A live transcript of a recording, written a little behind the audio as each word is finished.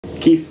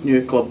Keith,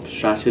 new club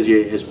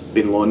strategy has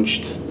been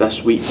launched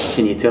this week.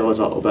 Can you tell us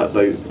a little bit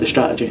about the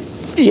strategy?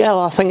 Yeah,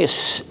 well, I think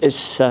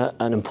it's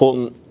an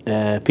important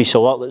piece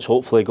of work that's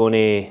hopefully going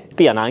to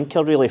be an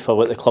anchor really for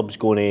what the club's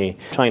going to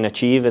try and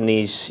achieve in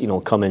these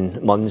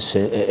coming months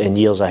and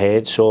years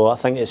ahead. So I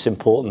think it's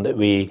important that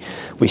we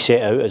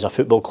set out as a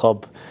football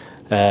club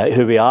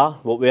who we are,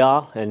 what we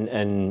are,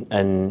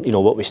 and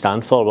what we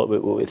stand for, what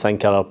we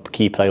think are our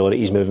key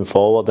priorities moving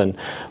forward, and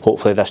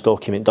hopefully this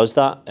document does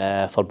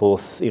that for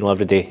both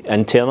everybody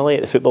internally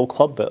at the football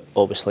club, but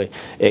obviously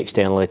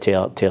externally to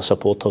our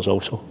supporters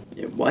also.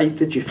 Why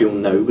did you feel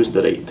now was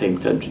the right time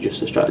to introduce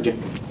the strategy?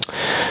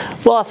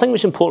 Well, I think it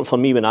was important for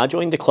me when I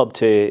joined the club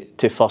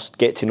to first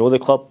get to know the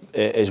club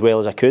as well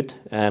as I could.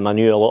 I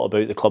knew a lot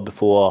about the club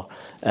before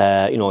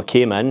I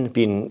came in,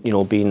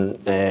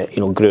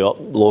 grew up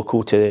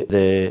local to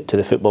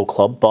the football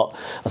club. But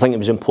I think it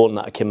was important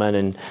that I came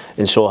in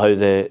and saw how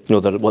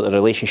what the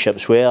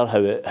relationships were,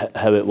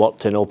 how it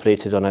worked and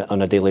operated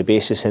on a daily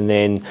basis, and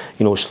then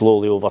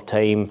slowly over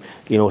time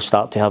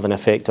start to have an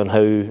effect on how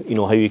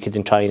you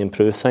could try and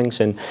improve things.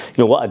 And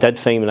what I did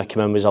find when I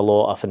came in was a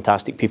lot of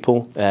fantastic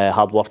people,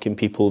 hard-working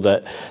people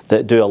that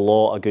do a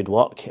lot of good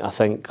work. I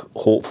think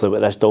hopefully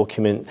what this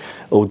document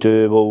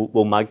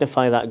will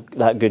magnify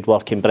that good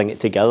work and bring it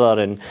together.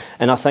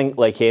 And I think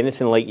like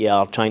anything, like you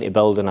are trying to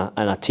build in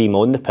a team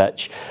on the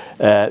pitch,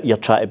 you're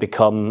trying to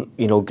become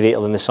greater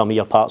than the sum of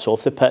your parts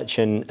off the pitch,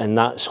 and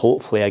that's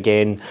hopefully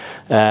again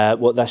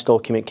what this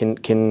document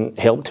can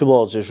help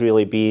towards, is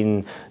really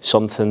being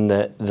something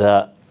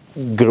that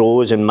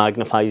grows and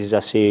magnifies, as I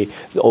say,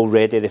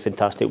 already the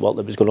fantastic work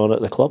that was going on at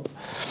the club.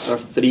 There are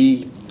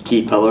three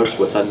key pillars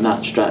within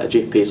that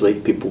strategy: Paisley,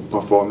 people,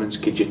 performance.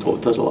 Could you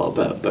talk to us a little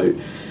bit about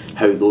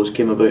how those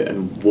came about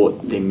and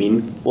what they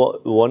mean?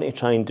 What we want to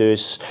try and do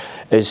is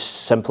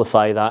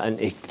simplify that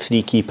into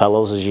three key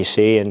pillars, as you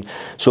say, and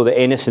so that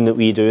anything that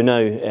we do now,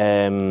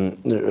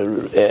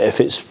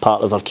 if it's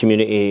part of our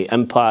community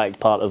impact,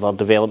 part of our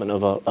development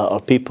of our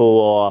people,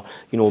 or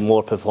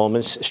more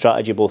performance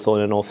strategy both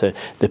on and off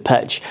the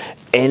pitch,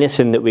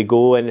 anything that we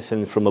go,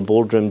 anything from a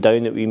boardroom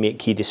down that we make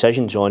key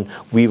decisions on,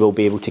 we will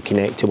be able to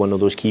connect to one of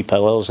those key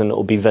pillars, and it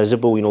will be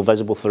visible,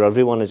 visible for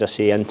everyone, as I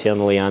say,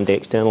 internally and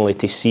externally,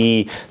 to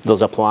see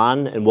there's a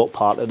plan and what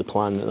part of the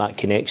plan that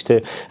connects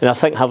to. And I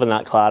think having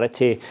that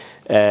clarity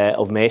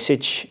of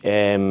message,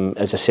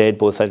 as I said,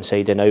 both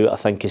inside and out, I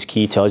think is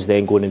key to us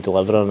then going and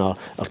delivering our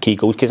key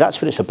goals, because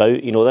that's what it's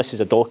about. This is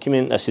a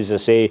document. This is,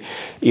 as I say,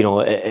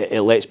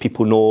 it lets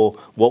people know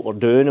what we're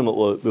doing and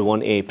what we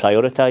want to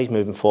prioritise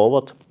moving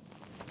forward.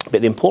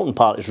 But the important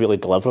part is really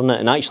delivering it,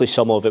 and actually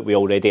some of it we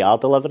already are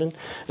delivering,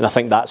 and I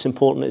think that's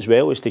important as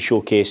well, is to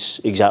showcase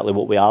exactly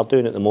what we are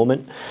doing at the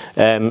moment.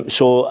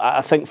 So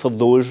I think for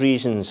those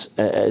reasons,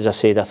 as I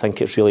said, I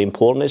think it's really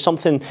important. It's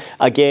something,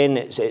 again,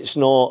 this is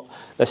not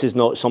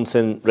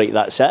something, right,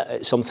 that's it.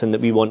 It's something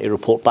that we want to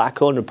report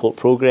back on, report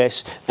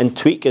progress, and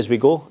tweak as we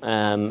go,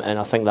 and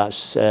I think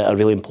that's a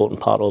really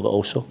important part of it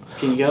also.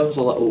 Can you give us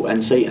a little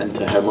insight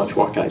into how much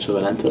work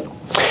actually went into it?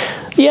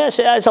 Yes,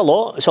 it is a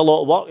lot. It's a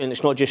lot of work, and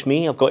it's not just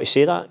me, I've got to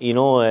say that.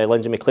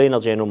 Lindsay McLean, our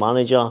general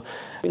manager,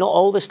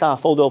 all the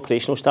staff, all the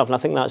operational staff, and I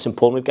think that's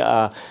important. We've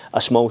got a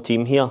small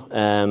team here,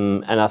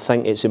 and I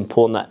think it's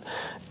important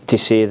to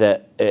say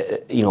that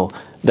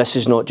this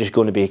is not just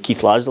going to be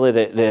Keith Lasley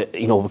that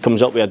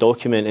comes up with a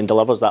document and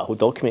delivers that whole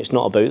document. It's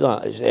not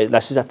about that.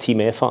 This is a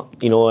team effort,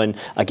 and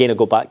again I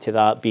go back to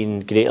that being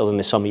greater than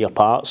the sum of your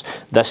parts.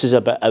 This is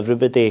about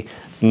everybody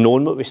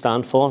knowing what we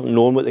stand for,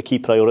 knowing what the key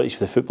priorities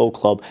for the football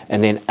club,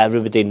 and then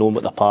everybody knowing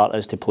what their part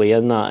is to play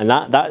in that. And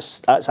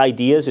that's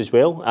ideas as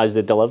well as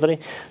the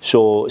delivery.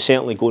 So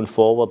certainly going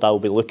forward, I'll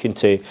be looking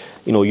to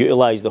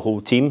utilise the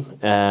whole team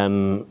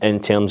in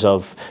terms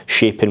of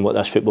shaping what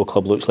this football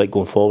club looks like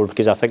going forward,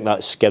 because I think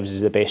that gives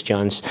us the best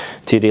chance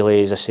to really,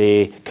 as I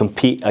say,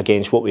 compete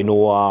against what we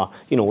know are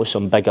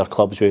some bigger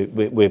clubs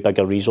with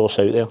bigger resource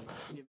out there.